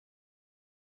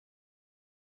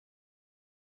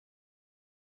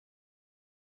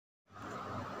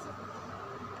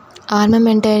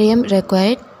Armamentarium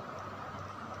required: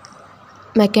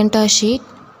 Macintosh sheet,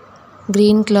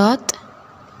 green cloth,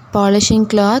 polishing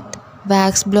cloth,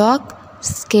 wax block,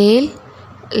 scale,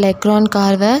 Lecron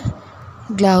carver,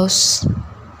 gloves.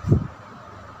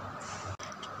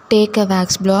 Take a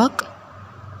wax block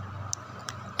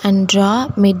and draw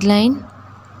midline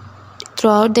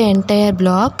throughout the entire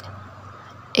block,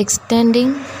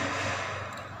 extending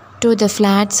to the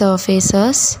flat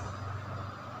surfaces.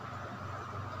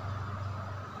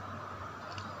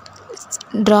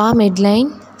 Draw midline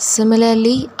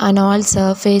similarly on all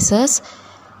surfaces,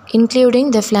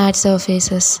 including the flat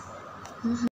surfaces.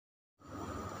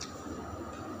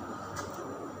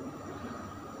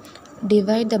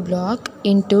 Divide the block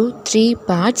into 3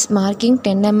 parts, marking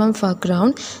 10 mm for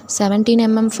crown, 17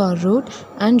 mm for root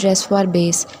and rest for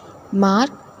base.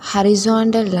 Mark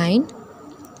horizontal line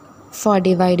for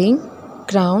dividing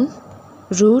crown,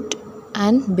 root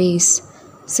and base.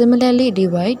 Similarly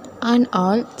divide on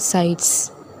all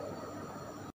sides.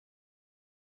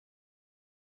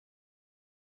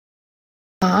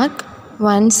 Mark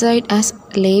one side as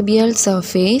labial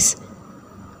surface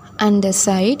and the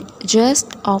side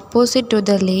just opposite to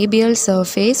the labial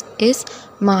surface is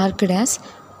marked as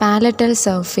palatal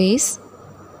surface.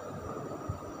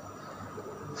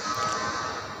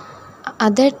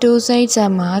 Other 2 sides are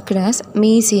marked as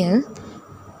mesial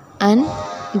and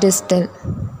distal.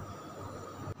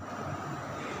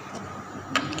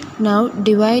 Now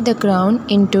divide the crown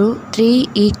into 3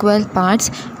 equal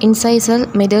parts,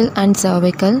 incisal, middle and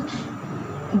cervical.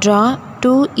 Draw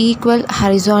 2 equal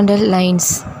horizontal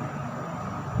lines.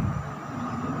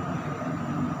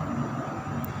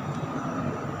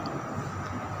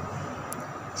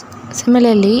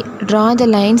 Similarly, draw the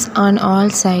lines on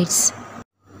all sides.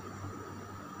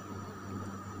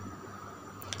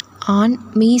 On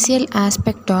mesial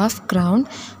aspect of crown,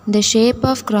 the shape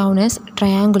of crown is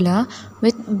triangular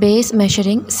with base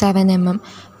measuring 7 mm.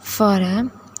 For a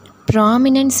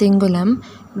prominent cingulum,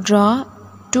 draw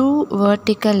 2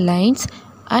 vertical lines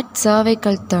at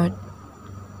cervical third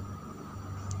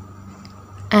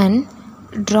and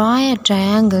draw a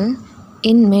triangle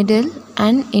in middle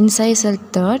and incisal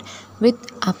third with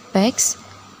apex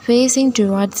facing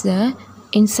towards the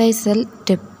incisal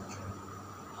tip.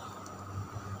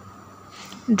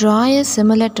 Draw a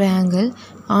similar triangle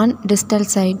on distal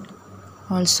side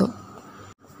also.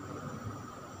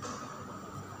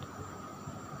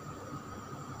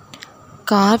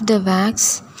 Carve the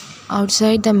wax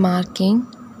outside the marking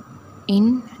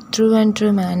in through and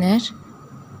through manner.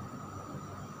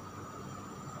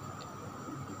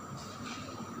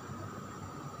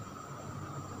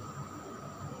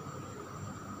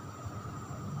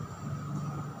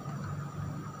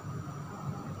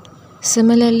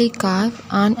 Similarly carve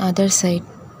on other side.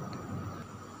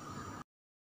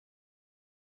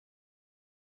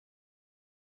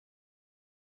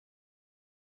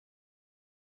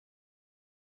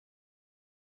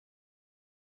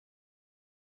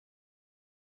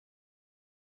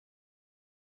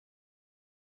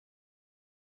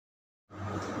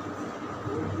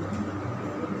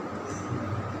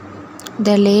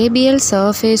 The labial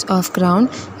surface of crown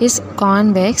is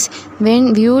convex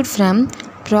when viewed from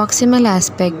proximal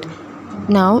aspect.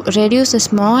 Now reduce a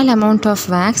small amount of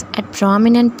wax at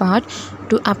prominent part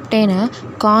to obtain a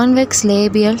convex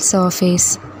labial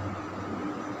surface.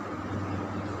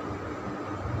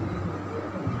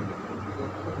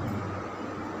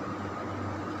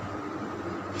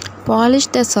 Polish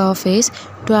the surface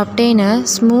to obtain a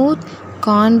smooth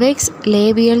convex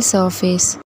labial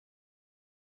surface.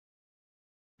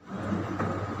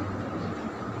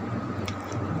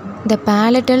 The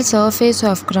palatal surface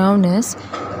of crown is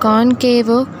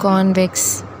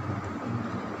concavo-convex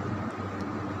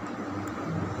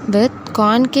with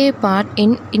concave part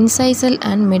in incisal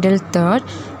and middle third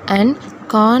and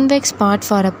convex part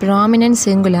for a prominent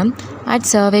cingulum at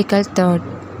cervical third.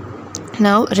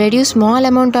 Now reduce small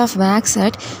amount of wax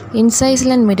at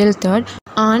incisal and middle third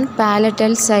on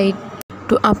palatal side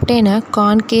to obtain a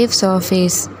concave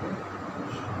surface.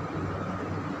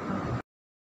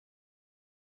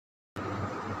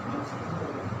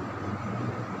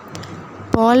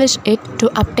 Polish it to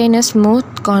obtain a smooth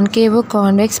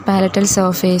concavo-convex palatal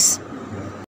surface.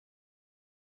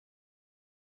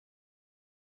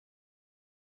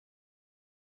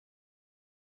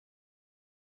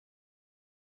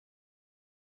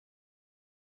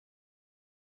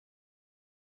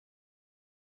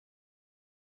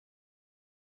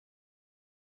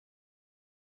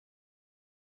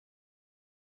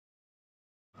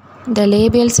 The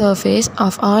labial surface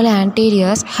of all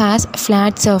anteriors has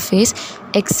flat surface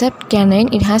except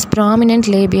canine. It has prominent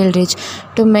labial ridge.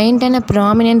 To maintain a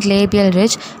prominent labial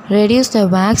ridge, reduce the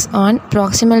wax on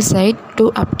proximal side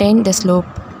to obtain the slope.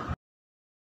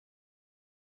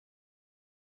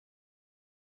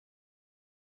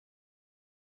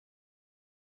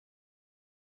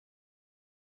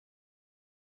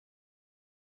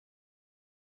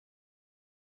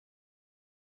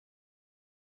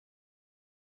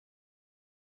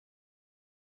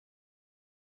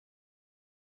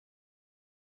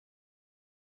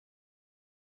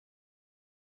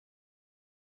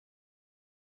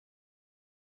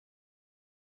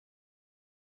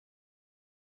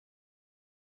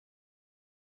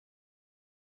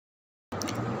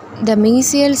 The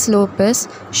mesial slope is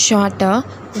shorter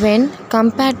when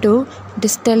compared to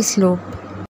distal slope.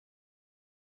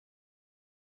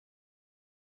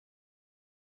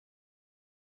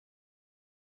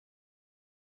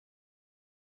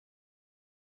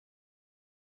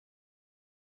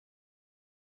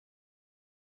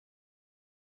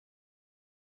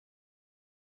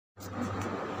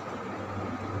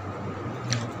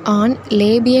 On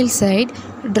labial side,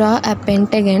 draw a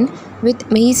pentagon with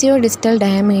mesiodistal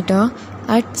diameter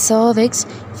at cervix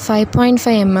 5.5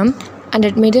 mm and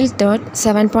at middle third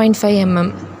 7.5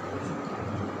 mm.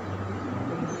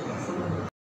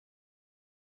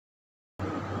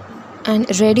 And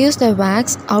reduce the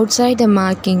wax outside the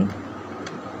marking.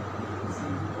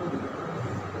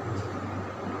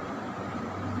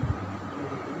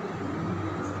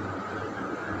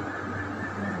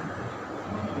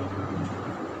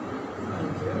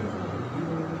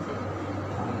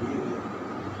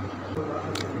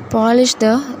 Polish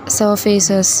the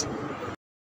surfaces.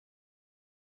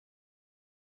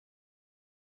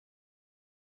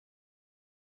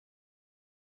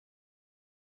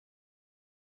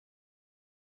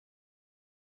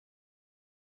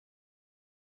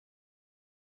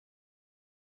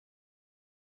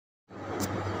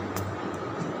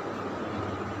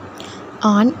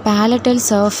 On palatal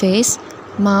surface,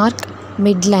 mark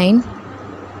midline.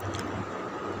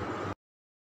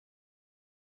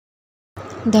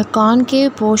 The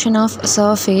concave portion of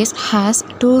surface has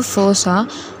two fossa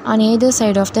on either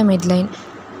side of the midline.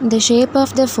 The shape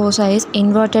of the fossa is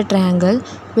inverted triangle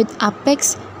with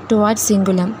apex towards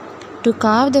cingulum. To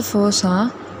carve the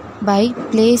fossa by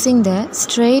placing the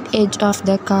straight edge of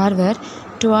the carver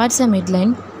towards the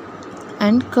midline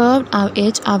and curved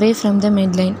edge away from the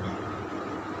midline.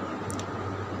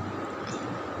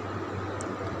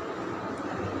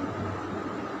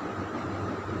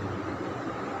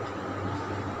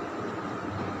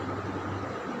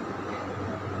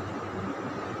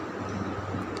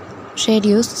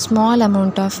 Reduce small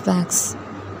amount of wax.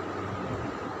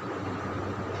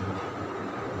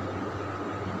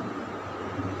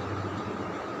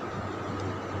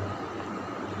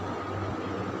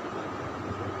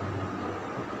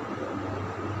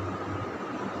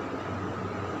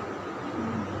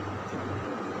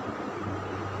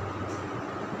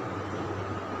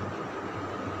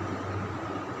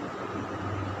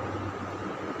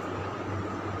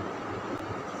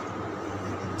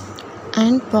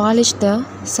 And polish the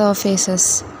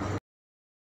surfaces.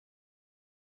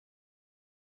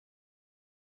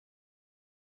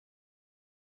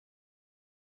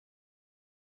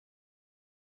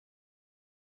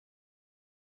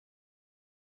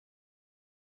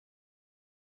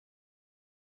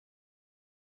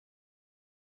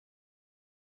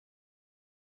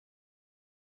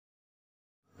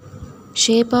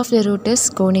 Shape of the root is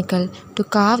conical. To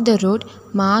carve the root,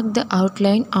 mark the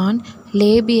outline on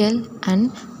labial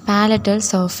and palatal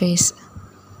surface.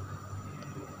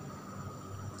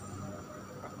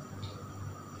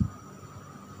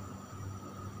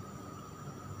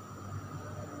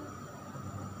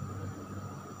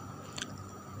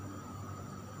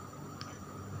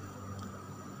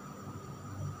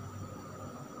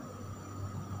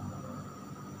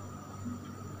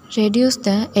 Reduce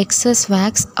the excess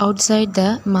wax outside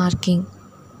the marking.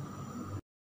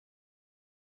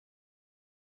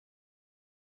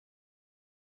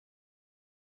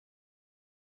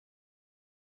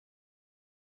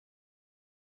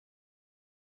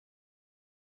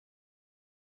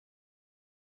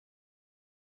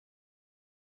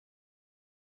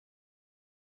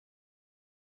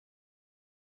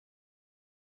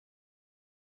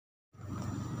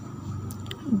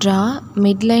 Draw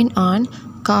midline on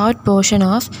carved portion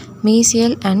of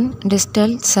mesial and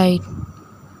distal side.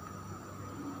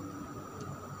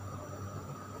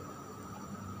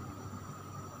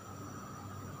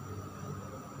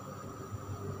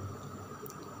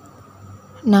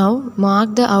 Now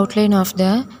mark the outline of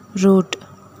the root.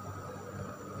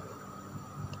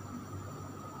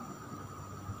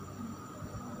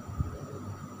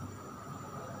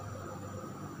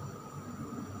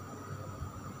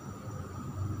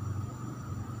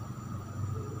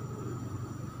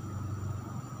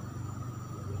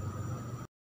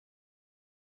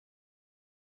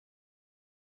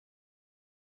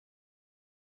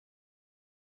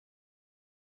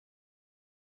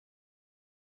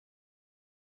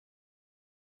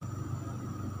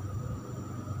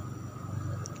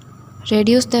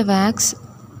 Reduce the wax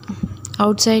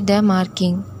outside the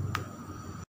marking.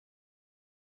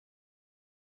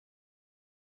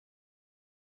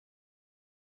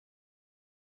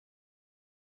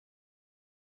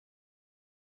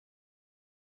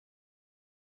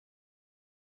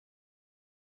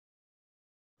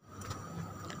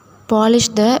 Polish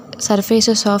the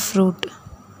surfaces of root.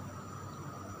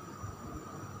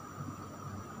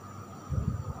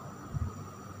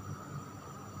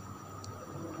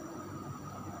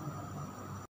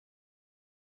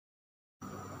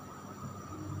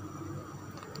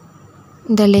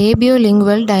 The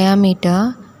labiolingual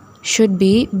diameter should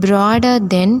be broader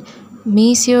than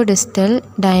mesiodistal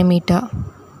diameter.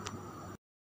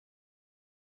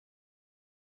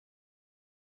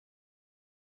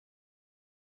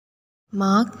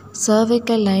 Mark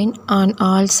cervical line on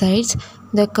all sides.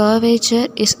 The curvature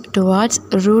is towards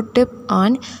root tip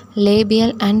on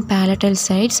labial and palatal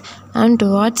sides and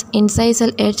towards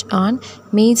incisal edge on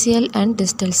mesial and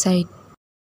distal side.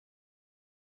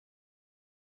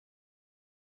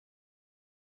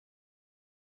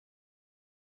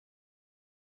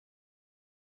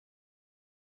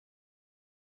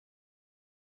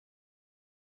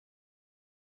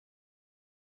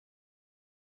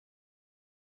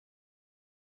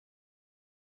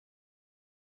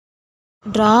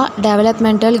 Draw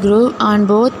developmental groove on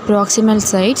both proximal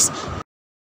sides.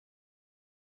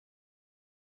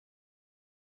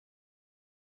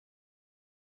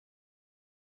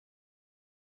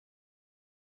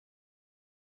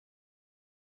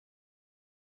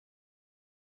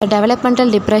 The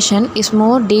developmental depression is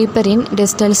more deeper in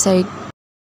distal side.